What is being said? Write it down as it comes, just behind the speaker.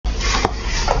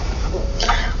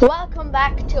Welcome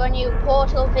back to a new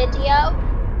portal video.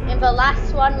 In the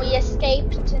last one we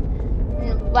escaped,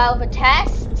 the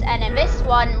tests, and in this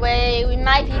one we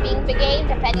might be being the game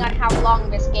depending on how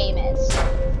long this game is.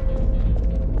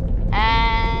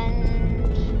 And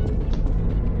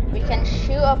we can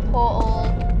shoot a portal.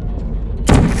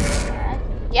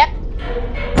 Yep.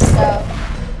 So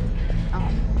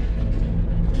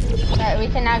we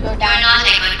can now go down. You're not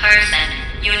a good person.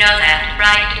 You know that,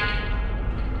 right?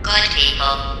 Good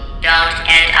people don't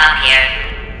end up here.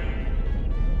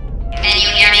 Can you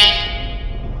hear me?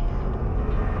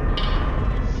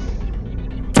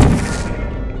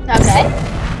 Okay.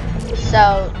 So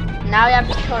now we have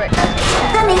the turret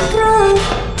coming through.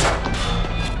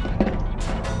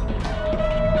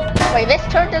 Wait, this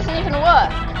turret doesn't even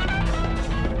work.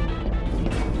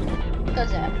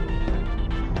 Does it?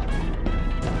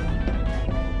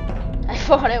 I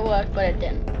thought it worked, but it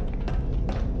didn't.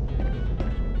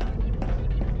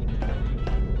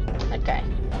 Okay.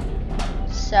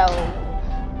 So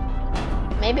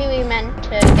maybe we meant to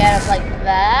get up like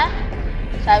there,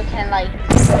 so I can like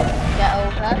get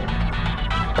over.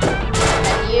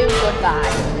 And you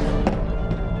goodbye.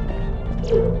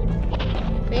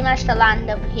 We managed to land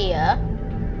up here.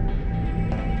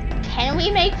 Can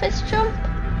we make this jump?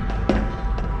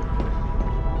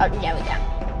 Oh yeah, we can.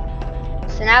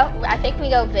 So now I think we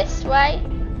go this way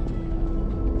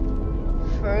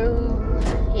through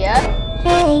here.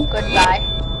 Hey. Goodbye.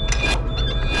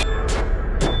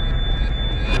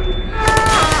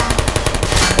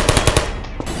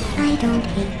 I don't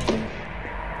hate you.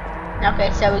 Okay,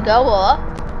 so we go up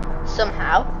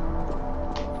somehow.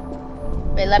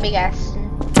 Wait, let me guess.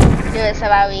 Do it so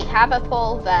that we have a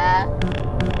pole there.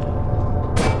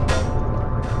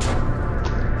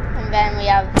 And then we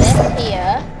have this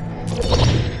here.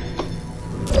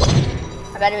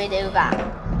 I better we do that.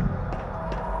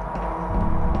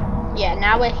 Yeah,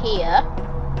 now we're here.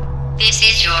 This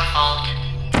is your fault.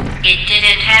 It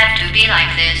didn't have to be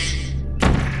like this.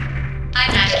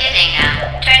 I'm not kidding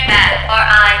now. Turn back or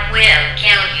I will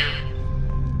kill you.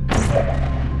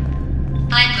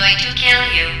 I'm going to kill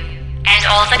you. And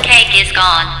all the cake is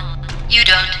gone. You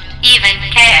don't even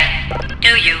care,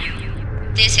 do you?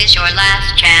 This is your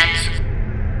last chance.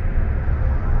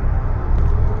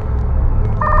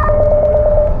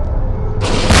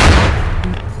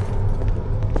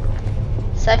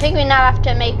 So I think we now have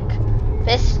to make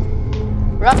this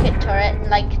rocket turret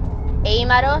like aim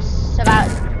at us so that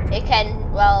it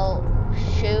can, well,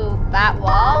 shoot that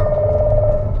wall.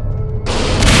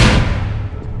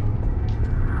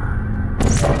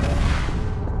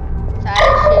 So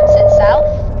it shoots itself.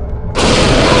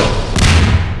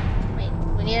 Wait,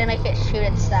 we need to make it shoot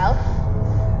itself.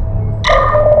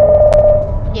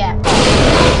 Yeah.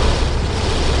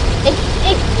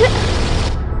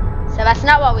 So that's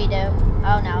not what we do.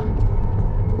 Oh no.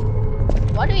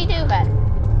 What do we do then?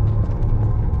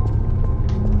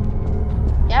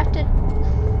 You have to...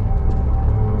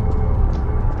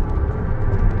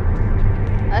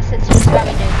 Unless it's just where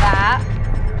we do that.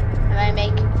 And then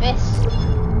make this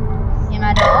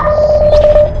GLaDOS.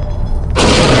 We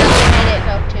made it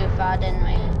go too far, didn't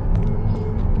we?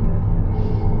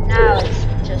 Now it's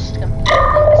just completely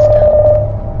messed up.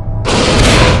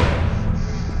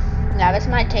 Now this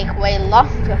might take way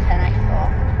longer than I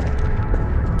thought.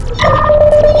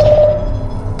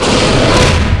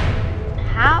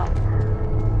 How?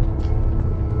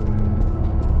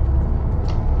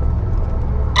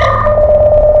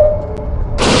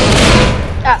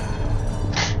 Oh.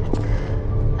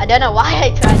 I don't know why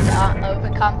I tried to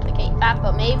overcomplicate that,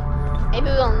 but maybe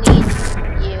we'll need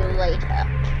you later.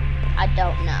 I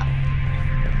don't know.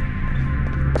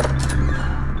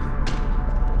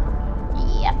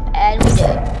 Yep, and we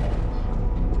do.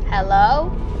 Hello?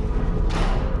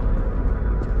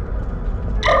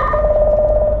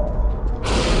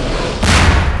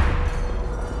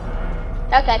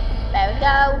 Okay, there we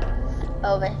go.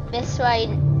 Over this way.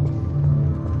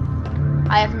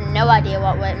 I have no idea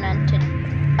what we're meant to do.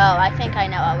 Oh, I think I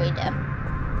know what we do.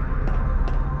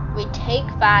 We take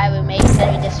that, we make it,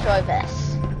 and we destroy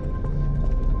this.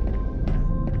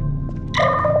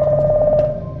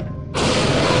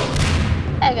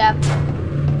 There we go.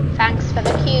 Thanks for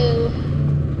the cube.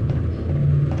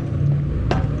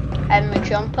 And we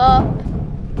jump up.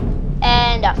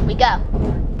 And off we go.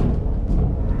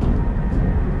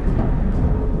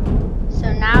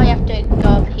 So now we have to go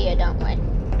up here, don't we?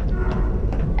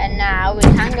 And now we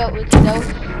can go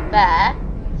there.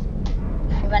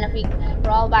 And then if we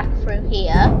crawl back through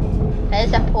here,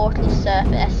 there's a portal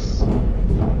surface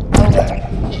over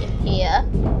here.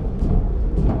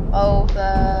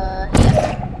 Over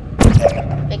here.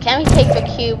 can we take the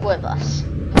cube with us?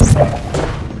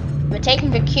 We're taking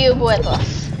the cube with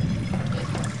us.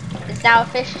 It's now an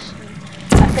official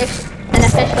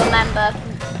member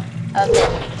of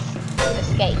this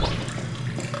escape.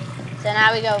 So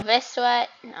now we go this way.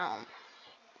 No.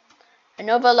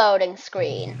 Another loading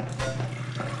screen.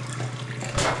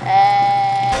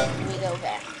 And we go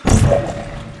there.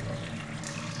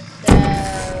 So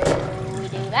we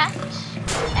do that.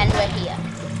 And we're here.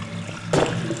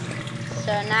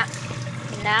 So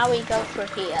now we go through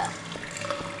here.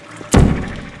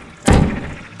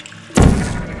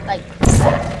 Like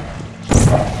that.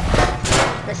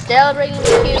 We're still bringing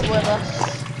the cube with us.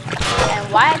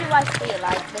 And why do I feel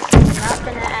like this is not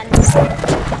going to end well?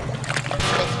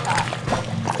 This part.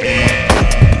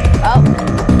 Oh.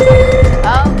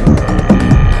 Oh.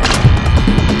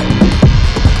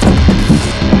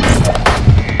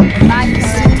 Goodbye,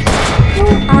 Torrent. Who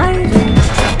are you?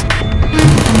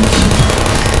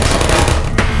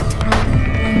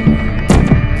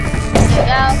 There you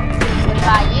go.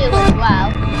 Goodbye, you as well.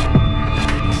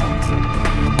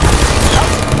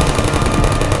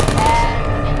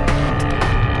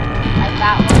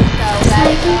 That one, so there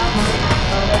you go.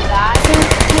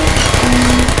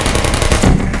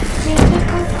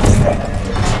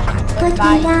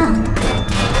 Goodbye. Goodbye.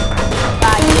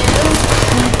 Goodbye, you.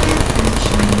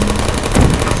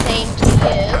 Same to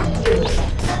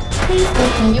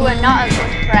you. You are not a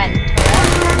good friend,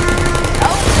 Torrent.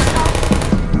 Oh,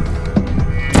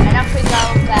 and off we go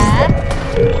there.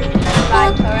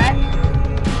 Goodbye, Torrent.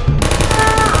 Oh,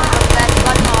 there's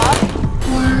one more.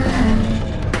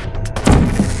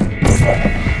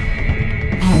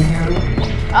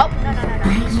 Oh, no.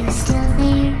 Are you still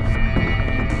there?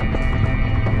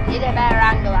 Need a better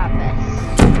angle at this.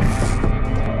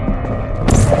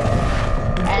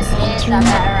 And here's a better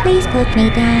angle. Please put me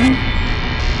down.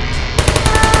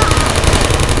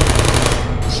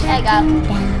 There you go.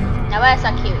 Now where's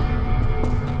our cube?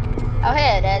 Oh,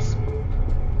 here it is.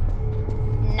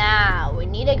 Now, we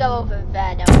need to go over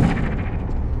there, don't we?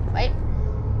 Wait.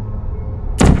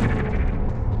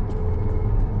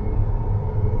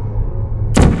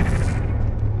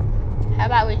 How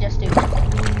about we just do that?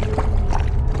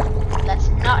 Let's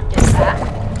not do that.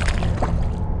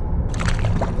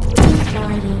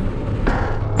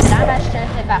 Did I manage to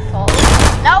hit that pole?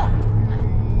 No!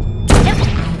 Yep.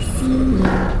 I see you.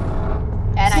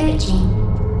 And I did.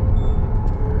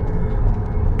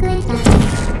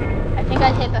 Goodbye. I think I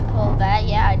hit the pole there.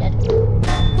 Yeah, I did.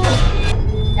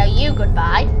 Now you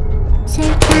goodbye.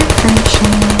 Search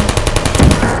malfunction.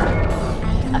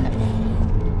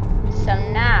 So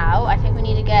now, I think we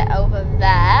need to get over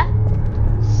there.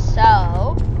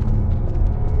 So,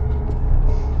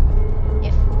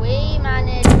 if we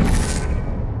manage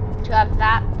to have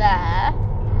that there,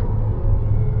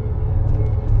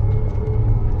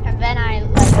 and then I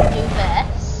like do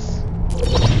this,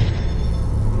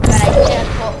 and then I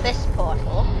teleport this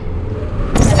portal,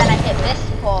 and then I hit this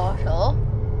portal,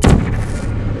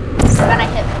 and then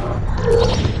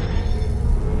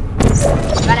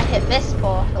I hit this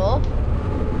portal,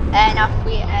 and off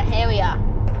we, and here we are.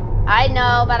 I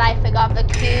know, but I forgot the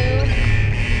cube.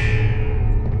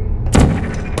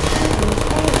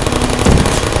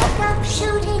 Stop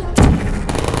shooting.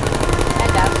 There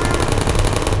you go.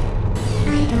 I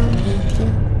don't hate you.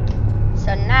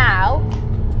 So now,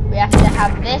 we have to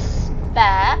have this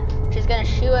there, which is going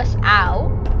to shoo us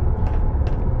out.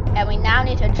 And we now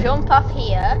need to jump off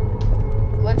here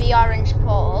with the orange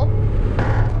pole.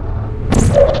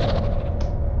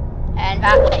 And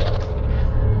that thing.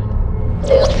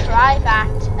 So we'll try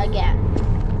that again.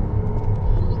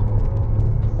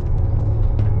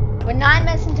 We're 9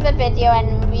 minutes into the video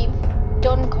and we've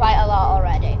done quite a lot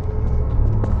already.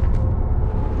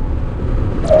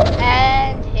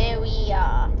 And here we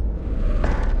are.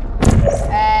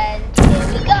 And here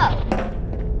we go.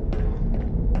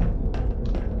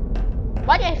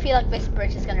 Why do I feel like this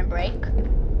bridge is gonna break?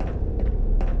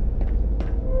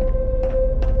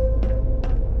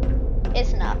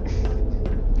 It's not.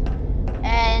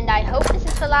 And I hope this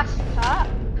is the last part.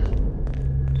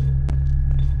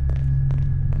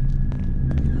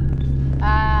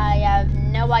 I have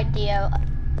no idea.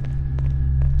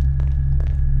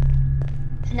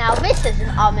 Now this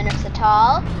isn't ominous at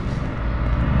all.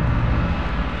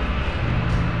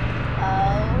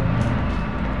 Oh.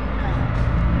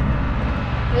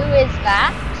 Who is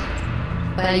that?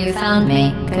 Well, you found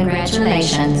me.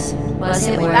 Congratulations. Was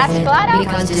it worth That's it? GLaDOS?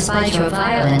 Because despite your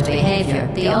violent behavior,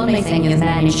 the only thing you've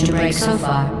managed to break so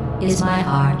far is my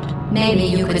heart. Maybe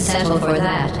you could settle for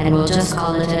that, and we'll just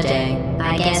call it a day.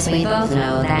 I guess we both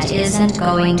know that isn't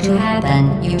going to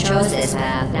happen. You chose this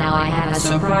path, now I have a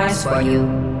surprise for you.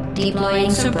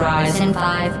 Deploying surprise in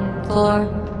 5,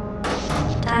 4...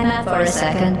 Time out for a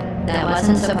second. That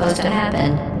wasn't supposed to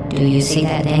happen. Do you see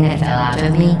that thing that fell out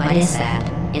of me? What is that?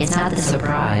 It's not the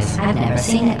surprise. I've never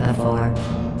seen it before.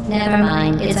 Never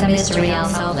mind, it's a mystery I'll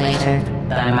solve later.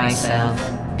 By myself.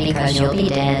 Because you'll be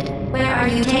dead. Where are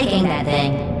you taking that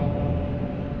thing?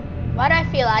 What I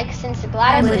feel like since the GLaDOS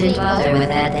I wouldn't bother with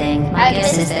that thing. My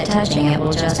guess is that touching it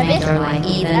will just make your life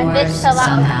even worse this fell out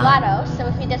of somehow. GLaDOS, so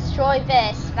if we destroy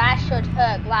this, that should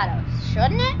hurt GLaDOS,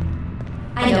 shouldn't it?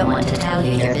 I don't want to tell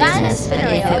you your It's not business, but if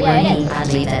scenario, it yeah, were it me, is.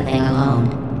 I'd leave that thing alone.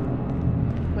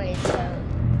 Great, so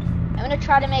I'm gonna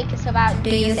try to make it so that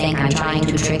Do you think I'm trying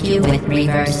to trick you with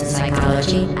reverse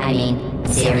psychology? I mean,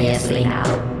 seriously now.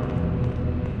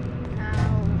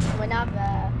 we're not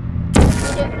there.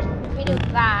 If we do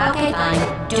that, Okay,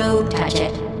 fine. Do touch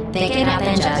it. Pick it up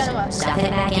and just stuff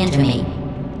it back into me.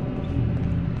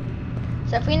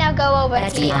 so if we now go over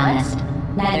Let's here, be honest.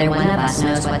 Neither one of us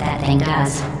knows what that thing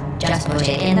does. Just put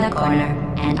it in the corner,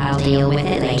 and I'll deal with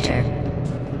it later.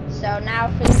 so now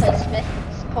if we place this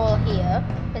hole here,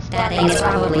 this That one thing is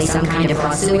probably some kind of raw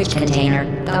sewage container.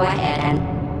 Go ahead and...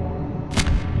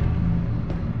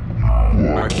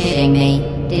 You're kidding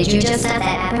me. Did you just set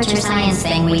that aperture science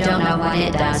thing we don't know what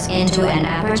it does into an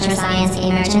aperture science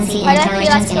emergency But I feel like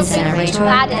intelligence something incinerator?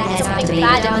 bad That is has got to something be the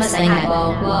bad dumbest is thing that...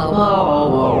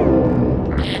 Whoa.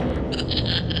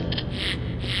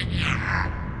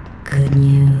 Good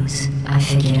news. I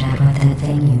figured out what that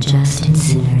thing you just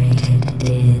incinerated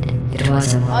did. It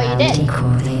was a you morality did?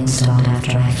 core they installed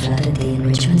after I flooded the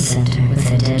enrichment center with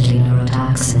a deadly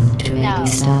neurotoxin to make No. me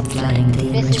stop flooding the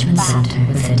This is enrichment bad. center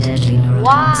with a deadly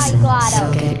Why, neurotoxin. GLaDOS?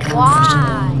 So get comfortable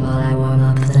Why? while I warm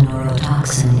up the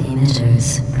neurotoxin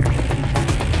emitters.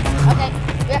 Okay,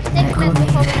 we have 6 That minutes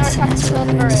before the has North some goes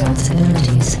through.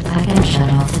 responsibilities. I can shut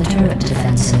off the turret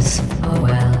defenses. Oh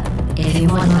well. If you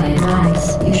want my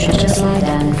advice, you should just lie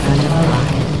down in front of a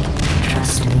rocket.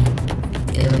 Trust me.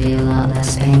 It'll be a lot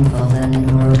less painful than the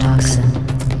neurotoxin.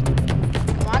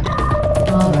 Come on.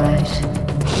 Alright.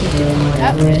 Keep doing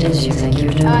whatever it is you think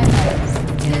you're doing.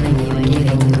 Telling you and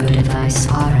giving you good advice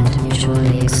aren't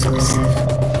mutually exclusive.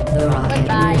 The rocket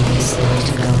Goodbye. really is the way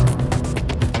to go.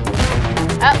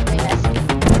 Oh, we missed.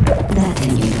 That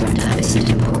thing you burned up isn't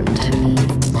important to me.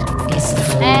 It's the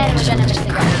full And we're gonna miss measurement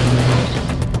the crowd.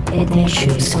 It makes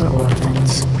shoes for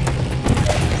orphans.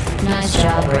 Nice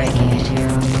job breaking it,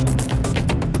 hero.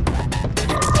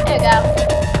 There we go.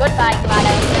 Goodbye,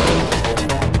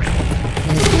 GLaDOS.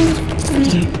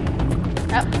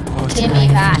 Oh, What give did me I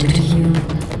that. do to you?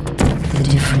 The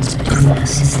difference between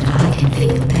us is that I can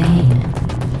feel pain.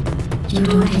 You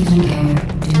don't even care,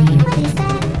 do you? What is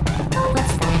that? Oh,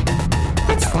 what's that?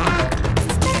 What's that?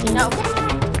 No.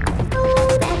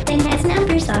 Oh, that thing has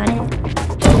numbers on it.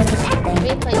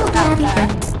 Replace that there.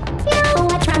 Yo,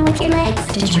 what's wrong with your legs?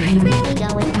 Did you hear me? Where are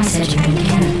we going? I said you didn't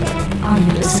care. Are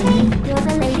you listening? You're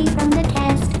the lady from the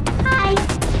test. Hi.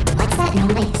 What's that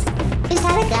noise? Is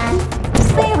that a gun?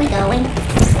 Where are we going?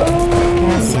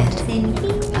 That's it.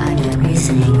 I'm done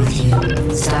reasoning with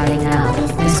you. Starting now,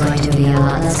 there's going to be a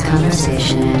lot less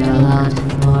conversation and a lot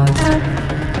more.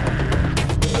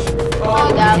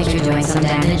 There we I go. think you're doing some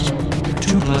damage.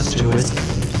 2 plus 2 is...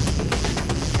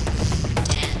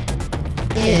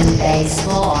 In base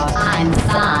 4, I'm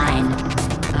fine.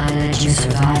 I let you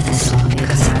survive this long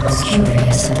because I was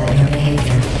curious about your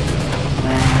behavior.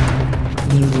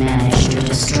 Well, you managed to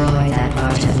destroy that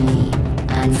part of me.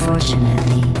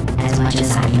 Unfortunately, as much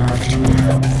as I'd love to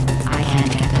now, I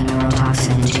can't get the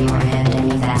neurotoxin into your head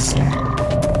any faster.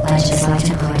 I'd just like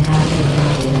to point out that you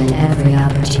were given every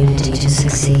opportunity to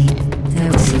succeed.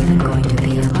 There was even going to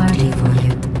be a party for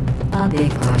you. A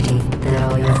big party that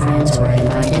all your friends were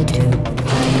invited to.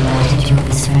 I invited your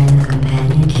best friend, the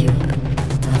companion cube.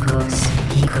 Of course,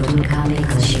 he couldn't come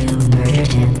because you murdered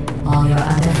him. All your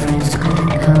other friends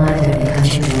couldn't come either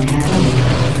because you didn't have any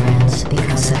other friends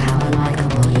because of how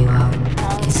unlikable you are.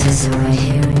 It says so right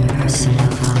here in your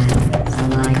personnel file.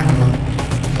 Unlikable.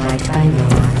 Liked by no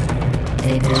one.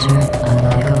 A bitter,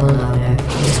 unlikable odor.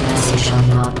 This message shall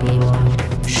not be worn.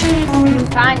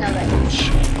 Finally.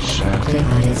 Exactly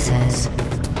what it says.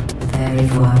 Very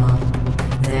formal.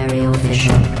 Very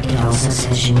official. It also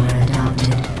says you were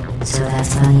adopted. So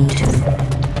that's funny too.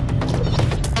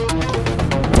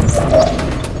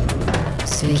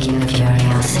 Speaking of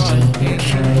curiosity, you're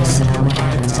curious about what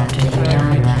happens after you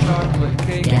die,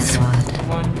 right? Guess what?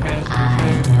 I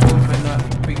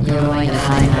know. You're going to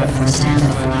find out firsthand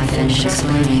before I finish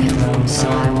explaining it, though, so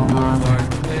I won't bother.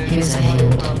 Here's a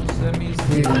hint.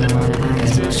 You're gonna want to pack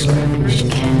as much room as you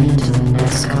can into the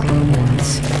next couple of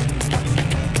minutes.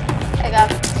 There you go.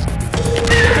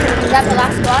 Is that the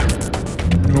last one?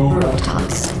 Oral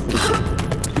toxin.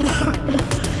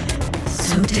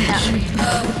 So deadly.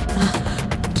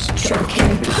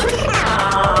 Choking.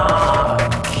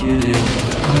 I'm kidding.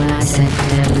 When I said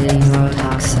deadly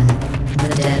neurotoxin, the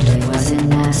deadly was in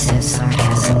massive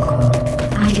sarcasm quote.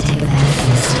 I could take that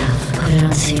and stuff, put it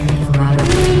on cereal, water.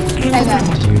 There you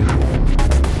go.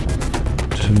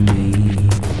 To me.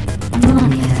 On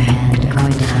the other hand, are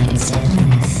going to hide its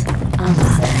deadliness. A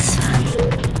lot less funny.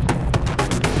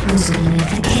 Who's gonna make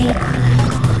the cake when I'm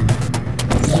gone?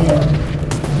 You.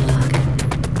 Look,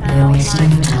 you're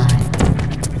wasting your time.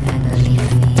 And believe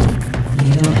me,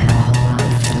 you don't have a whole lot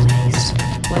left to waste.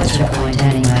 What's your point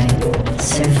anyway?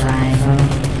 Survival?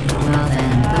 Well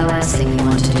then, the last thing you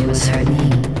want to do is hurt me.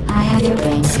 I have your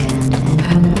brain scanned and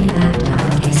permanently backed up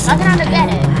in case I'm something gonna get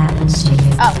terrible it. happens to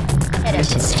you. Oh, hit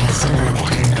Which it. is just a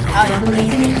lecture. Oh, Don't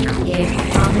believe me? Here,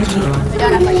 on the keyboard. we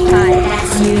don't have much time.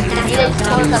 That's you, We that's need to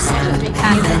explore as much as we You've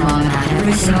can. been wrong about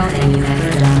every single thing you've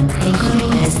ever done,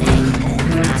 including this thing.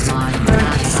 You're not smart, you're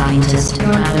not a scientist,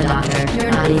 you're not a doctor,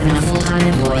 you're not even a full-time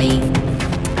employee.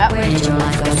 Where did your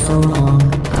life go so wrong?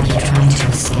 Are you trying to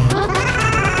escape?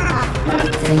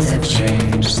 Things have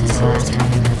changed since the last time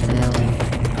you left the building.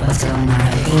 What's going on? I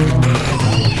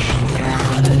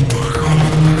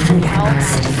have 100%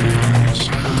 knowledge.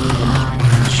 I'm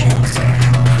not sure what's going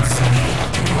on inside.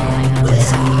 All I know is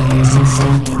I'm using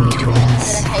standing between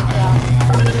us. Take it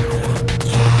off.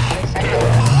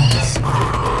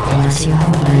 Unless you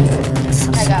have one in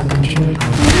some There you go. computer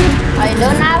program. Are you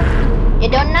done now? You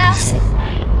done now?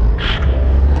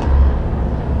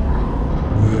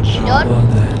 Good job done? on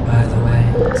that, by the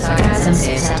way. Sarcasm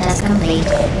suicide test complete.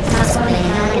 Stop spoiling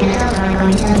now, and adult are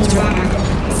going to need to wrap up.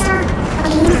 So,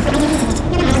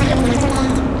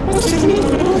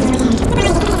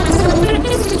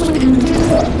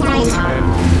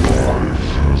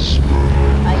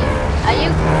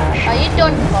 Are you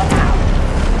done for now?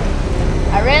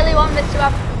 I really want this to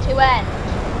end.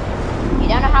 You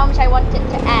don't know how much I want it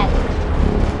to end.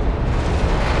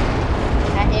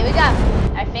 And here we go.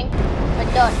 I think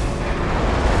we're done.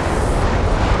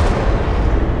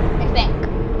 I think.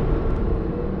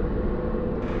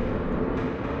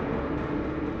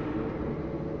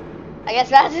 I guess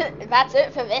that's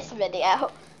it for this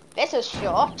video. This was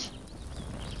short.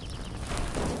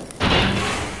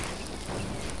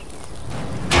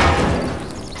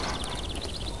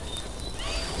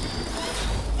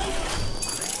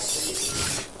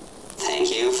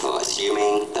 Thank you for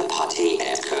assuming the party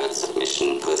escort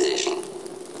submission position.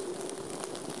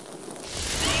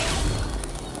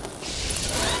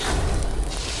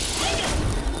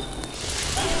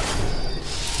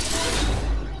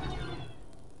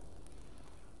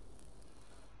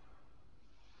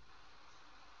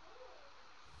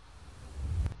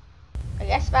 I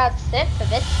guess that's it for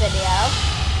this video.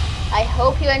 I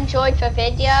hope you enjoyed the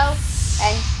video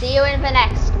and see you in the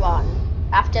next one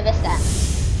after this ends.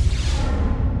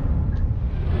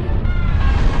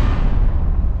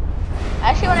 I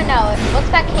actually want to know, was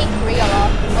that cake real or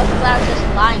was GLaDOS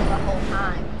just lying the whole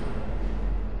time?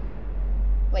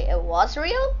 Wait, it was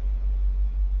real?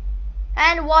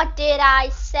 And what did I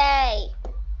say?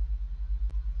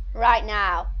 Right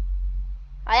now.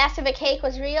 I asked if the cake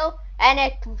was real, and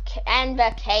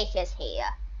the cake is here.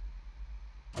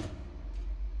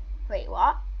 Wait,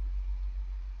 what?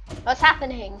 What's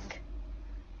happening?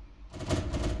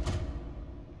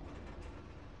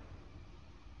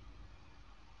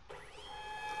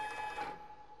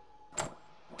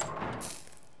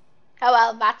 Oh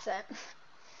well, that's it.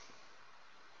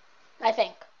 I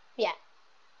think. Yeah.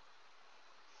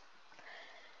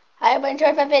 I hope you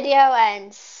enjoyed the video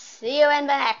and see you in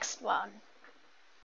the next one.